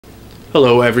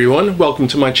Hello everyone, welcome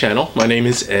to my channel. My name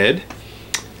is Ed.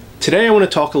 Today I want to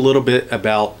talk a little bit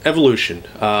about evolution,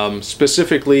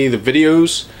 specifically the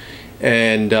videos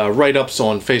and write-ups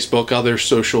on Facebook, other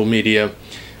social media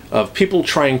of people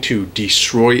trying to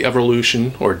destroy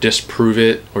evolution or disprove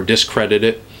it or discredit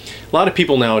it. A lot of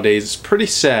people nowadays, it's pretty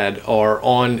sad, are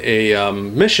on a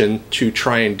mission to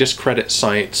try and discredit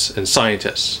science and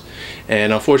scientists.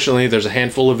 And unfortunately there's a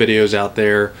handful of videos out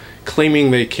there claiming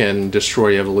they can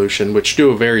destroy evolution, which do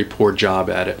a very poor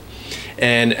job at it.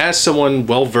 And as someone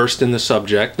well versed in the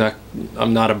subject,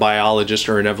 I'm not a biologist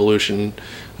or an evolution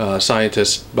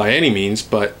scientist by any means,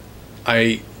 but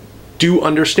I do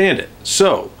understand it.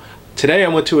 So today I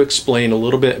want to explain a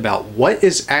little bit about what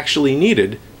is actually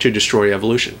needed to destroy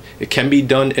evolution. It can be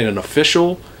done in an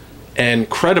official and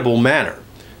credible manner.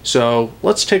 So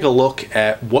let's take a look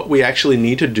at what we actually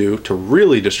need to do to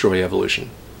really destroy evolution.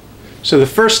 So the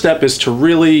first step is to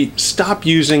really stop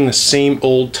using the same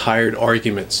old tired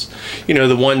arguments. You know,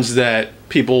 the ones that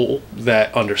people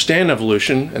that understand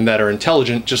evolution and that are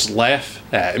intelligent just laugh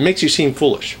at. It makes you seem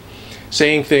foolish.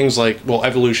 Saying things like, well,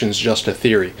 evolution is just a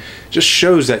theory, just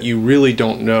shows that you really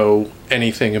don't know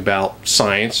anything about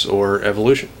science or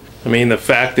evolution. I mean, the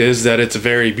fact is that it's a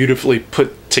very beautifully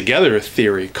put together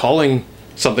theory. Calling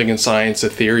something in science a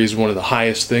theory is one of the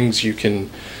highest things you can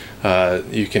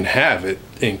have. It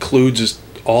includes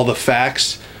all the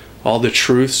facts, all the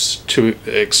truths to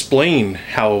explain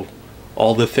how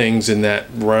all the things in that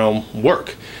realm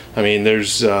work. I mean,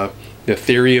 there's the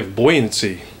theory of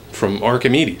buoyancy from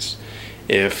Archimedes.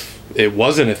 If it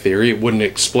wasn't a theory, it wouldn't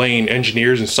explain,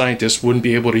 engineers and scientists wouldn't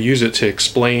be able to use it to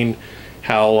explain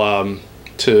how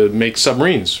to make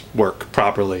submarines work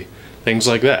properly, things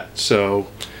like that. So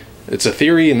it's a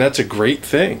theory, and that's a great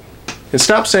thing. And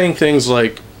stop saying things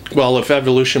like, well, if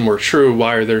evolution were true,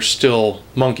 why are there still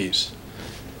monkeys?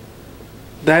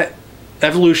 That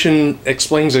evolution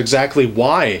explains exactly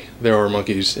why there are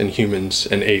monkeys and humans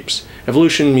and apes.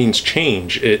 Evolution means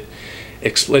change.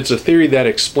 It's a theory that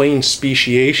explains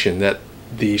speciation, that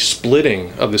the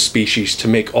splitting of the species to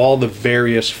make all the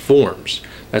various forms.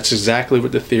 That's exactly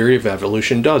what the theory of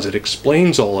evolution does. It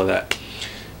explains all of that.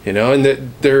 You know, and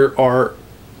that there are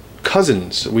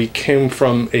cousins. We came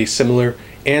from a similar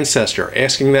ancestor.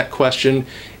 Asking that question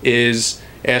is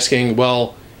asking,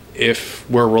 well, if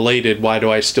we're related, why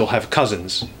do I still have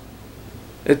cousins?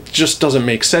 It just doesn't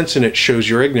make sense, and it shows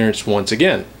your ignorance once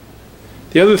again.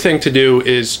 The other thing to do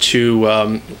is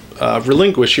to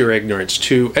relinquish your ignorance,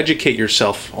 to educate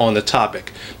yourself on the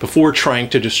topic before trying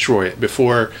to destroy it,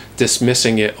 before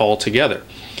dismissing it altogether.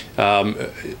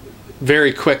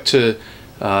 Very quick to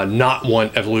not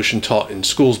want evolution taught in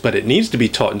schools, but it needs to be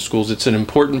taught in schools. It's an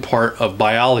important part of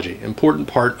biology, important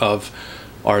part of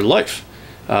our life.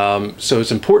 So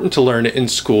it's important to learn it in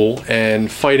school,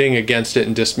 and fighting against it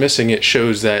and dismissing it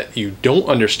shows that you don't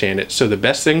understand it. So the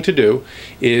best thing to do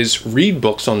is read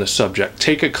books on the subject,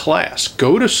 take a class,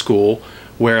 go to school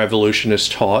where evolution is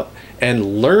taught,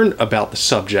 and learn about the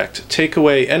subject. Take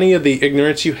away any of the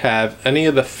ignorance you have, any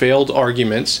of the failed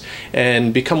arguments,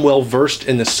 and become well versed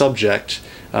in the subject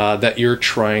that you're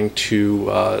trying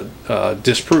to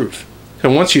disprove.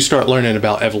 And once you start learning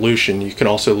about evolution, you can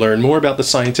also learn more about the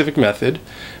scientific method,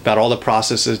 about all the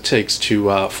processes it takes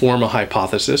to form a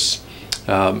hypothesis,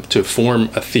 to form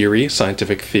a theory,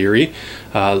 scientific theory,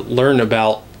 learn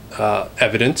about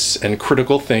evidence and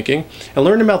critical thinking, and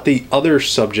learn about the other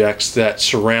subjects that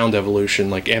surround evolution,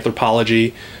 like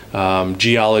anthropology,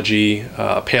 geology,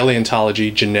 paleontology,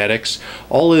 genetics,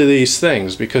 all of these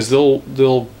things, because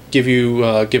they'll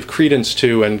give credence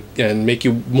to and make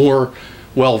you more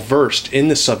well versed in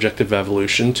the subject of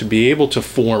evolution to be able to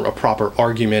form a proper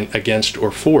argument against or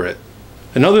for it.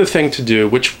 Another thing to do,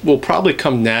 which will probably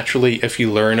come naturally if you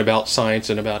learn about science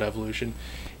and about evolution,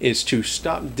 is to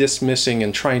stop dismissing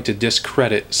and trying to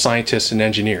discredit scientists and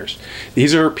engineers.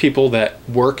 These are people that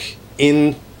work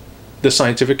in the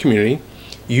scientific community,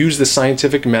 use the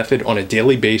scientific method on a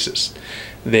daily basis.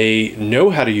 They know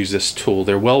how to use this tool.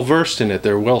 They're well versed in it.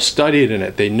 They're well studied in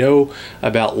it. They know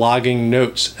about logging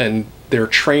notes, and they're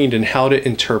trained in how to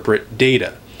interpret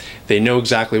data. They know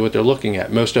exactly what they're looking at.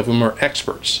 Most of them are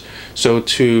experts. So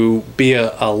to be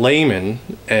a layman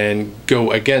and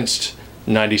go against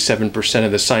 97%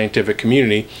 of the scientific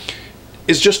community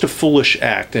is just a foolish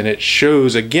act, and it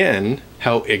shows again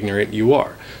how ignorant you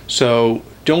are. So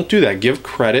don't do that. Give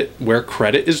credit where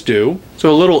credit is due.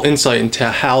 So a little insight into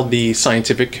how the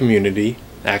scientific community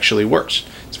actually works.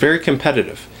 It's very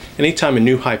competitive. Anytime a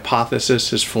new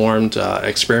hypothesis is formed,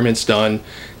 experiments done,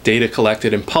 data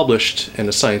collected and published in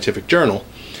a scientific journal,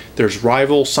 there's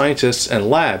rival scientists and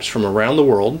labs from around the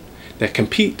world that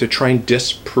compete to try and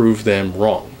disprove them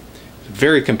wrong.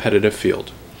 Very competitive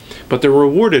field, but they're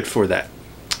rewarded for that.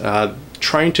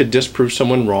 Trying to disprove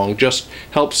someone wrong just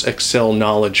helps excel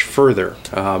knowledge further,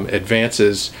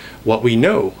 advances what we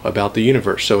know about the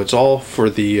universe. So it's all for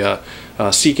the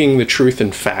seeking the truth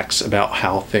and facts about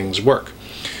how things work.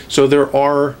 So there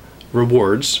are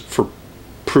rewards for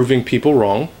proving people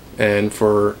wrong and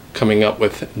for coming up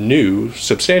with new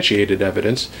substantiated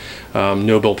evidence.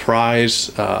 Nobel Prize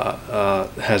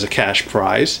has a cash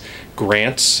prize,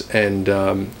 grants and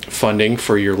funding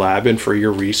for your lab and for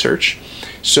your research.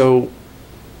 So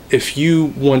if you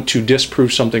want to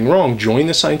disprove something wrong, join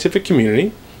the scientific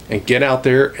community and get out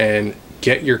there and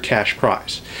get your cash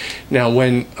prize. Now,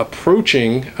 when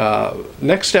approaching,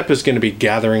 next step is going to be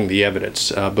gathering the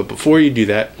evidence. But before you do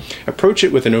that, approach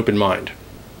it with an open mind.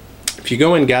 If you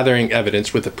go in gathering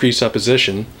evidence with a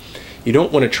presupposition, you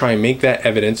don't want to try and make that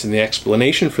evidence and the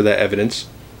explanation for that evidence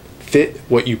fit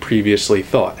what you previously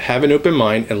thought. Have an open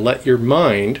mind and let your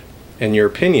mind and your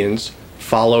opinions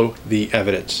follow the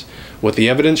evidence. What the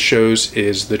evidence shows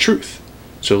is the truth.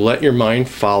 So let your mind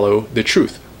follow the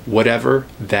truth, whatever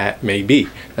that may be.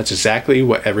 That's exactly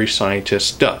what every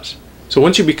scientist does. So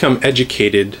once you become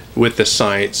educated with the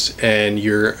science and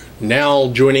you're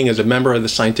now joining as a member of the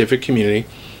scientific community,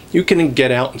 you can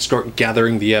get out and start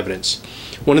gathering the evidence.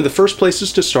 One of the first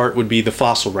places to start would be the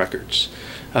fossil records.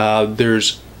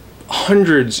 There's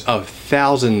hundreds of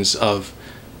thousands of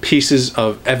pieces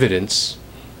of evidence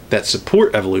that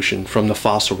support evolution from the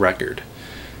fossil record.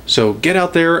 So get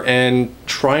out there and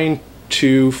trying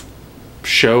to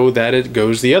show that it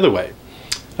goes the other way.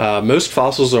 Most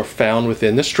fossils are found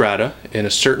within the strata in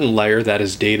a certain layer that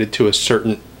is dated to a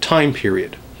certain time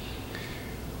period.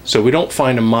 So we don't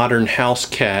find a modern house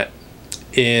cat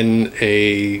in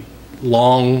a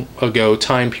long ago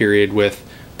time period with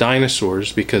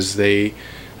dinosaurs because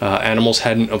animals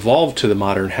hadn't evolved to the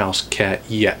modern house cat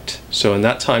yet. So in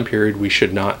that time period we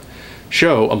should not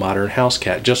show a modern house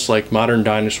cat, just like modern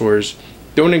dinosaurs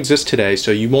don't exist today,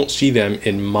 so you won't see them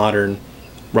in modern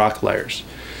rock layers.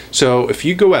 So if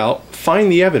you go out,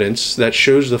 find the evidence that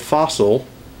shows the fossil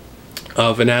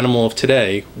of an animal of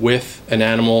today with an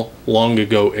animal long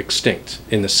ago extinct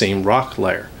in the same rock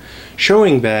layer,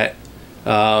 showing that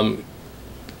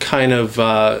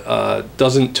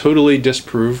doesn't totally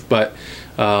disprove, but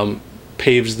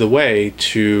paves the way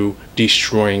to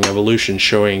destroying evolution,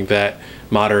 showing that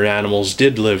modern animals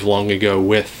did live long ago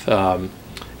with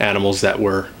animals that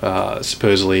were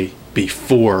supposedly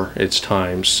before its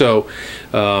time. So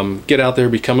get out there,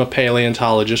 become a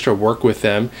paleontologist or work with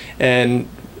them and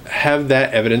have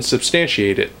that evidence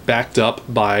substantiated, backed up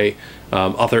by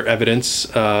other evidence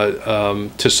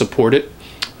to support it,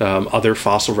 other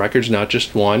fossil records, not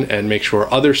just one, and make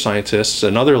sure other scientists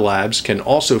and other labs can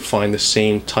also find the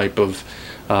same type of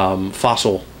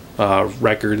fossil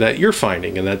record that you're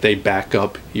finding and that they back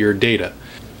up your data.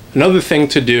 Another thing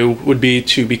to do would be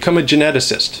to become a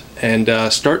geneticist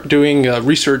and start doing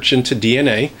research into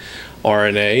DNA,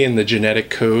 RNA, and the genetic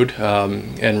code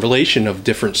and relation of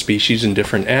different species and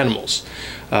different animals.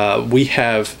 We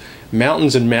have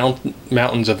mountains and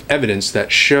mountains of evidence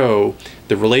that show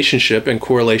the relationship and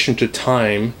correlation to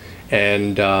time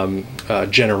and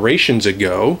generations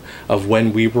ago of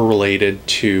when we were related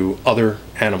to other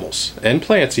animals and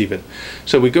plants even.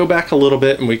 So we go back a little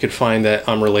bit and we could find that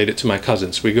I'm related to my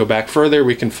cousins. We go back further,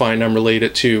 we can find I'm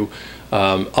related to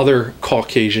other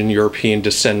Caucasian European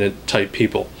descendant type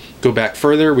people. Go back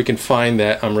further, we can find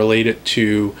that I'm related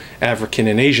to African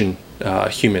and Asian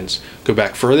humans. Go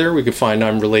back further, we can find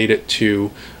I'm related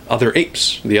to other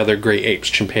apes, the other great apes,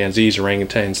 chimpanzees,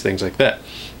 orangutans, things like that.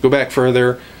 Go back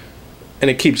further, and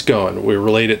it keeps going. We're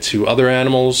related to other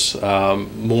animals,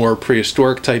 more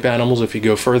prehistoric type animals. If you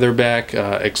go further back,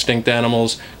 extinct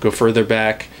animals, go further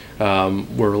back.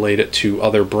 We're related to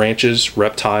other branches,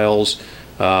 reptiles,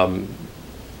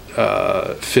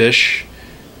 fish,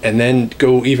 and then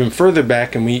go even further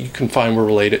back and we can find we're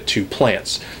related to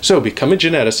plants. So become a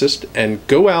geneticist and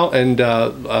go out and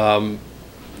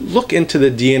look into the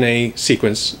DNA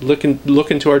sequence, look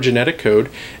into our genetic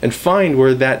code and find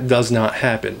where that does not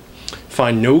happen.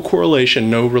 Find no correlation,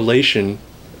 no relation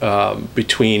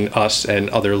between us and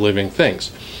other living things.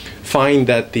 Find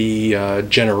that the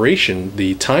generation,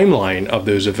 the timeline of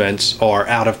those events are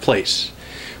out of place.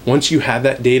 Once you have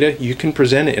that data, you can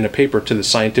present it in a paper to the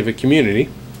scientific community.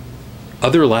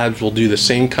 Other labs will do the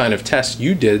same kind of test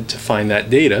you did to find that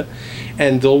data,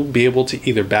 and they'll be able to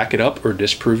either back it up or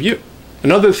disprove you.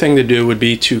 Another thing to do would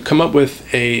be to come up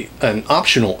with an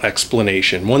optional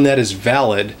explanation, one that is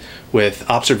valid with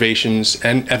observations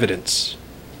and evidence.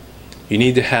 You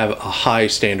need to have a high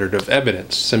standard of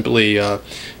evidence. Simply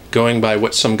going by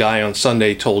what some guy on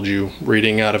Sunday told you,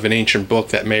 reading out of an ancient book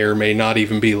that may or may not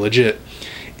even be legit,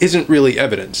 isn't really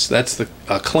evidence. That's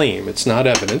a claim. It's not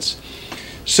evidence.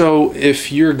 So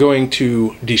if you're going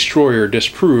to destroy or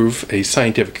disprove a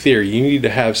scientific theory, you need to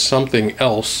have something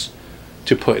else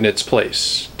to put in its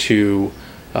place to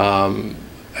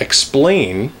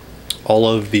explain all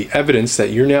of the evidence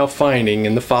that you're now finding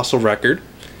in the fossil record,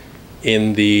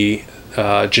 in the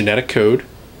genetic code.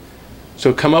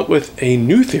 So come up with a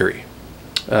new theory,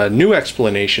 a new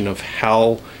explanation of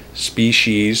how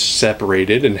species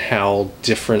separated and how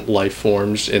different life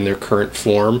forms in their current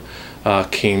form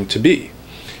came to be.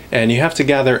 And you have to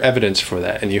gather evidence for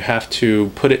that, and you have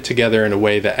to put it together in a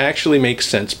way that actually makes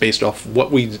sense based off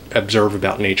what we observe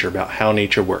about nature, about how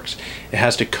nature works. It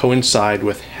has to coincide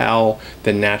with how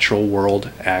the natural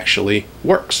world actually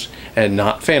works, and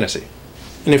not fantasy.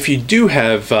 And if you do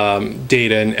have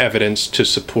data and evidence to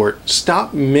support,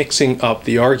 stop mixing up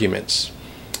the arguments.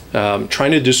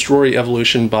 Trying to destroy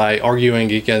evolution by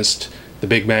arguing against the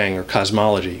Big Bang or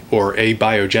cosmology or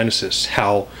abiogenesis,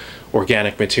 how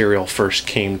organic material first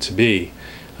came to be,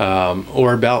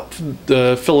 or about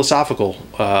the philosophical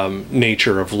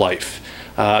nature of life.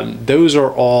 Those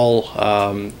are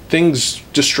all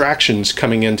distractions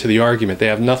coming into the argument. They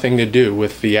have nothing to do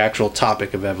with the actual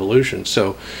topic of evolution.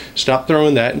 So stop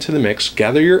throwing that into the mix,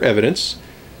 gather your evidence,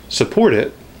 support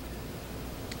it,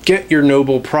 get your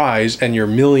Nobel Prize and your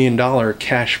 $1 million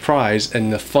cash prize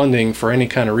and the funding for any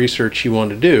kind of research you want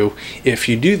to do. If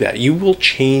you do that, you will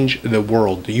change the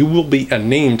world. You will be a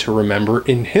name to remember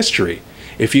in history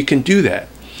if you can do that.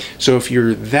 So if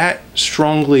you're that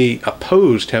strongly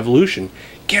opposed to evolution,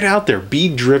 get out there,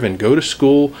 be driven, go to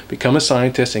school, become a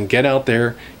scientist, and get out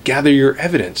there, gather your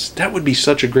evidence. That would be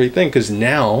such a great thing, because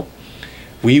now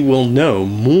we will know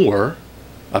more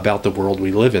about the world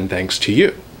we live in thanks to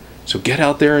you. So get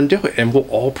out there and do it, and we'll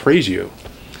all praise you.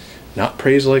 Not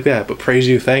praise like that, but praise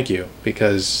you, thank you,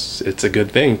 because it's a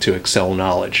good thing to excel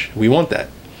knowledge. We want that.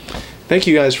 Thank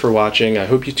you guys for watching. I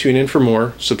hope you tune in for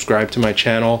more. Subscribe to my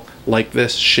channel, like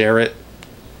this, share it.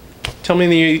 Tell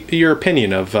me your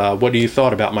opinion of what you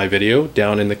thought about my video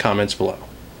down in the comments below.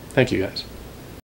 Thank you guys.